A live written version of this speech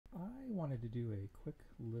wanted to do a quick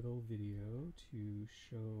little video to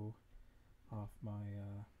show off my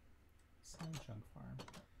slime chunk farm.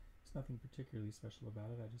 There's nothing particularly special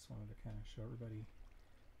about it. I just wanted to kind of show everybody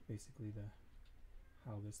basically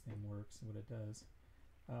how this thing works and what it does.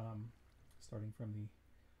 Starting from the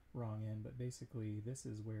wrong end, but basically this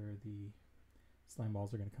is where the slime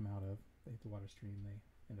balls are going to come out of. They hit the water stream, they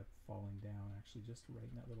end up falling down actually just right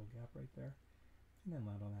in that little gap right there, and then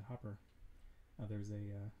land on that hopper. Now there's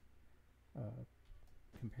a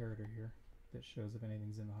comparator here that shows if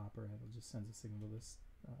anything's in the hopper, and it just sends a signal to this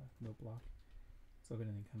note block. So if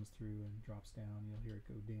anything comes through and drops down, you'll hear it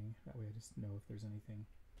go ding. That way I just know if there's anything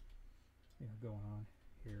going on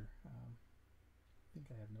here. I think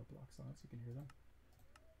I have note blocks on it so you can hear them.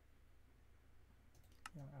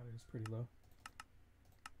 Yeah, outage is pretty low.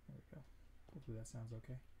 There we go. Hopefully that sounds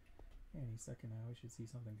okay. Any second now we should see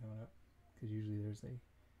something coming up, because usually there's a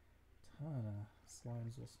ton of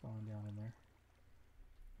slimes will spawn down in there.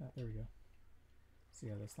 There we go. So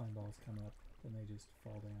yeah, the slime balls come up, then they just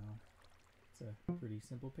fall down. It's a pretty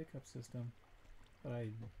simple pickup system, but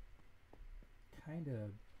I kind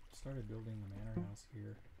of started building the manor house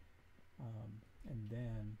here, and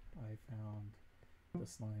then I found the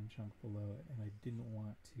slime chunk below it, and I didn't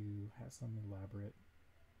want to have some elaborate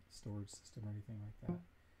storage system or anything like that.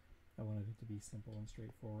 I wanted it to be simple and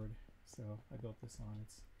straightforward, so I built this on.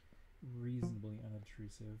 It's reasonably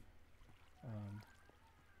unobtrusive,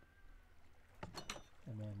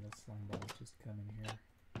 and then the slime balls just come in here,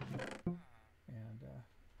 and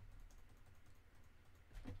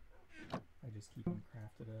I just keep them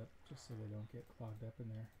crafted up just so they don't get clogged up in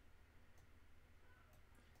there.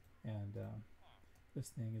 And this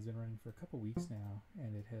thing has been running for a couple weeks now,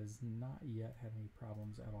 and it has not yet had any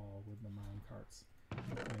problems at all with the mine carts. I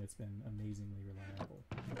mean, it's been amazingly reliable.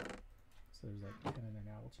 So there's like 10 in there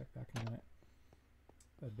now. We'll check back in a minute.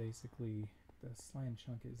 But basically, the slime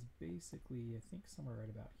chunk is basically, I think, somewhere right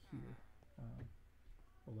about here,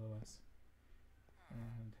 below us.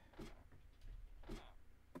 And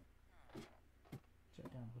check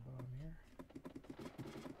down to the bottom here.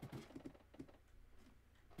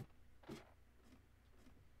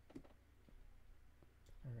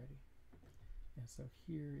 Alrighty. And so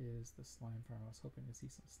here is the slime farm. I was hoping to see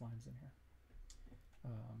some slimes in here.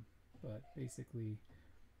 But basically,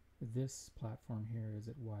 this platform here is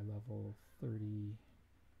at Y level 38,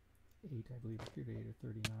 I believe, 38 or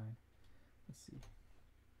 39. Let's see.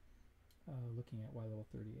 Looking at Y level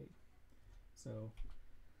 38. So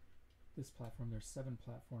this platform, there's 7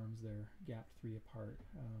 platforms. They're gapped 3 apart.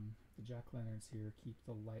 The jack-o'-lanterns here keep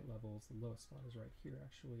the light levels. The lowest spot is right here,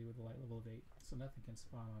 actually, with a light level of 8. So nothing can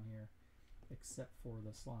spawn on here except for the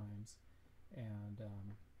slimes. And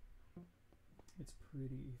it's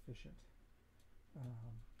pretty efficient.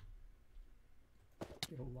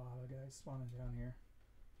 Get a lot of guys spawning down here.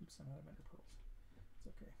 Oops, I'm out of ender pearls. It's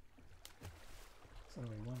okay. So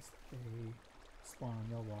anyway, once they spawn,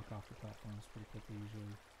 they'll walk off the platforms pretty quickly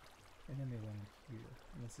usually, and then they land here.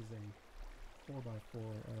 And this is a 4x4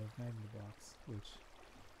 of magma blocks, which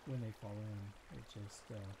when they fall in, it just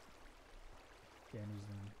damages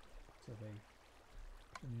them. So they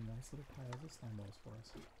give me nice little piles of slime balls for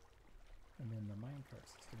us. And then the minecart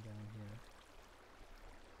system down here,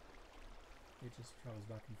 it just travels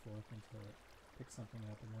back and forth until it picks something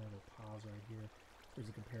up, and then it'll pause right here. There's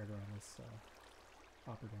a comparator on this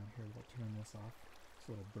hopper down here that'll turn this off,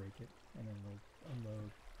 so it'll break it, and then it'll unload.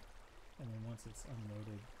 And then once it's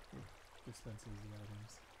unloaded, it dispenses the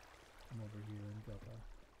items. I'm over here and built a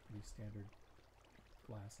pretty standard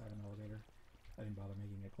glass item elevator. I didn't bother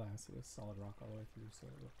making it glass, it was solid rock all the way through, so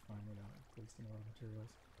it looked fine without wasting a lot of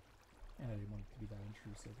materials. And I didn't want it to be that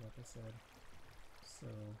intrusive, like I said. So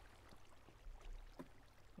I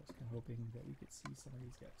was kind of hoping that we could see some of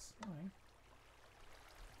these guys spawning.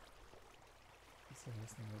 Let's see how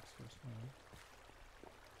this thing works first time.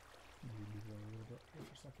 Maybe move away a little bit here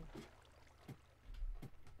for a second.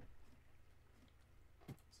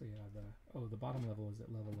 So yeah, the bottom level is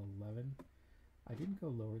at level 11. I didn't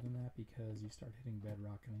go lower than that because you start hitting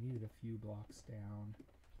bedrock, and I needed a few blocks down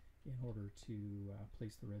in order to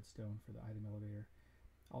place the redstone for the item elevator.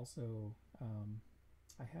 Also,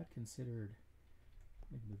 I had considered,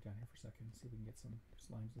 let me move down here for a second and see if we can get some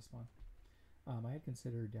slimes to spawn. I had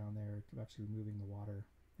considered down there to actually removing the water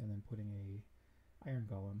and then putting a iron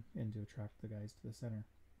golem in to attract the guys to the center.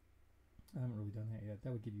 I haven't really done that yet.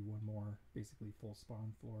 That would give you one more basically full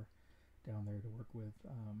spawn floor down there to work with,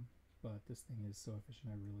 but this thing is so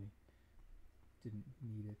efficient I really didn't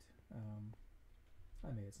need it. I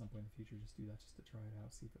may at some point in the future just do that just to try it out,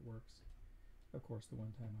 see if it works. Of course, the one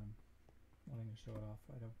time I'm wanting to show it off,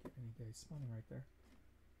 I don't get any guys spawning right there.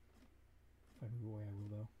 I move away, I will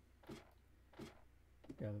though.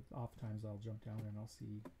 Yeah, oftentimes I'll jump down and I'll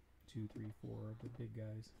see 2, 3, 4 of the big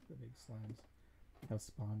guys, the big slimes, have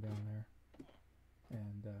spawned down there.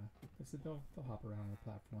 And I said they'll hop around on the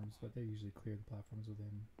platforms, but they usually clear the platforms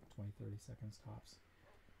within 20-30 seconds tops.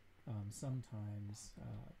 Sometimes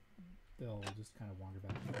they'll just kind of wander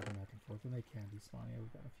back and forth, and they can be spawning.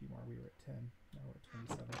 We've got a few more. We were at 10, now we're at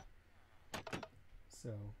 27.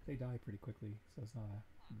 So they die pretty quickly, so it's not a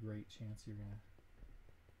great chance you're gonna,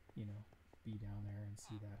 you know, be down there and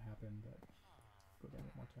see that happen. But go down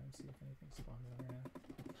one more time, see if anything spawned down there now.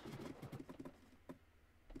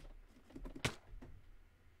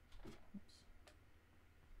 Oops.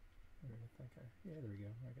 Yeah, there we go.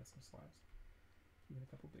 I got some slimes. Even a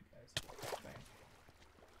couple big guys. Bang.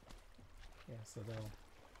 Yeah, so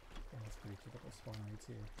that's pretty typical spawn rates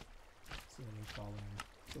here. So they fall in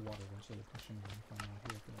the water eventually, pushing them if I'm out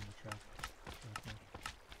here for them to trap me.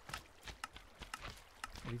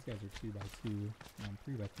 These guys are 2x2.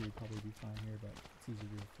 3x3 would probably be fine here, but it's easier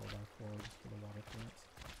to do 4x4 just for the water clearance.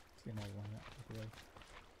 It's going to all line up quickly.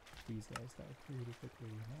 These guys die pretty quickly,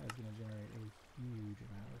 and that is going to generate a huge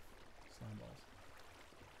amount of slime balls.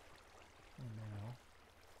 And now,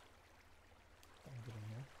 if I can get in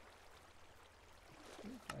here.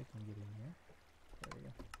 If I can get in here. There we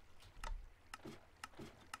go.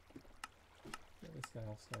 Yeah, this guy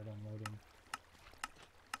will start unloading.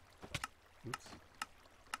 Oops.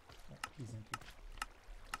 Oh, he's empty.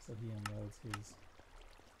 So he unloads his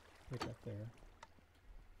pickup there.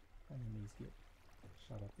 And then these get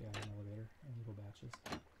shot up the iron elevator in little batches.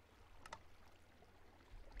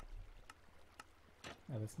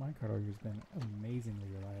 Now this minecart auger has been amazingly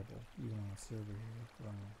reliable, even on a server here,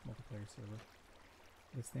 or on a multiplayer server.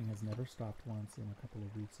 This thing has never stopped once in a couple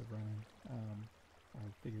of weeks of running. I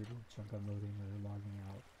figured with chunk unloading or logging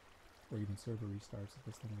out, or even server restarts, if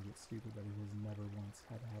this thing would get stupid, but it has never once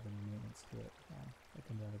had to have any maintenance to it. I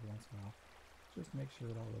come down every once in a while, just make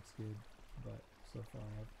sure it all looks good, but so far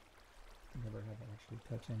I've never had to actually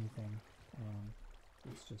touch anything.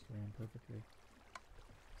 It's just ran perfectly.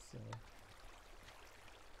 So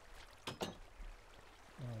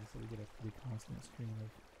we get a pretty constant stream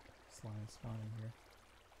of slime spawning here.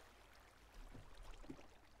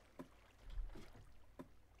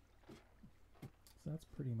 So that's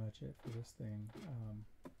pretty much it for this thing.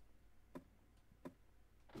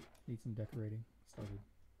 Need some decorating. Started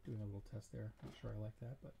doing a little test there. Not sure I like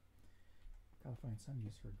that, but gotta find some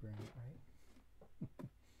use for granite, right?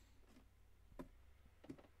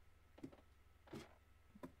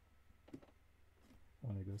 I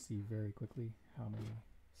want to go see very quickly how many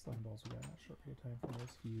slime balls we got in that short period of time from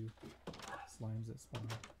those few slimes that spawn,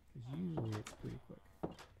 because usually it's pretty quick.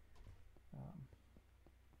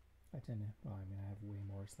 I tend to, well, I mean, I have way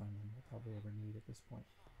more slime than we'll probably ever need at this point.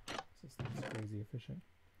 This thing's crazy efficient.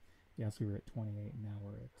 Yeah, so we were at 28, and now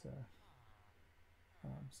we're at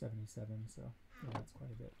 77, so yeah, that's quite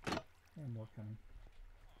a bit. And more coming.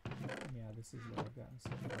 And yeah, this is what I've gotten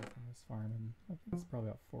so far from this farm, and I think it's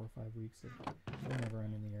probably about 4 or 5 weeks of whenever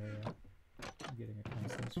I'm in the area. I'm getting a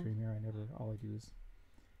constant stream here. All I do is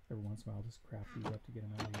every once in a while just craft these up to get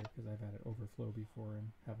them out of here, because I've had it overflow before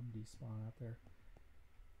and have them despawn out there.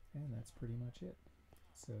 And that's pretty much it.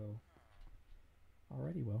 So,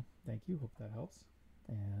 alrighty, well, thank you. Hope that helps.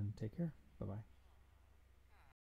 And take care. Bye-bye.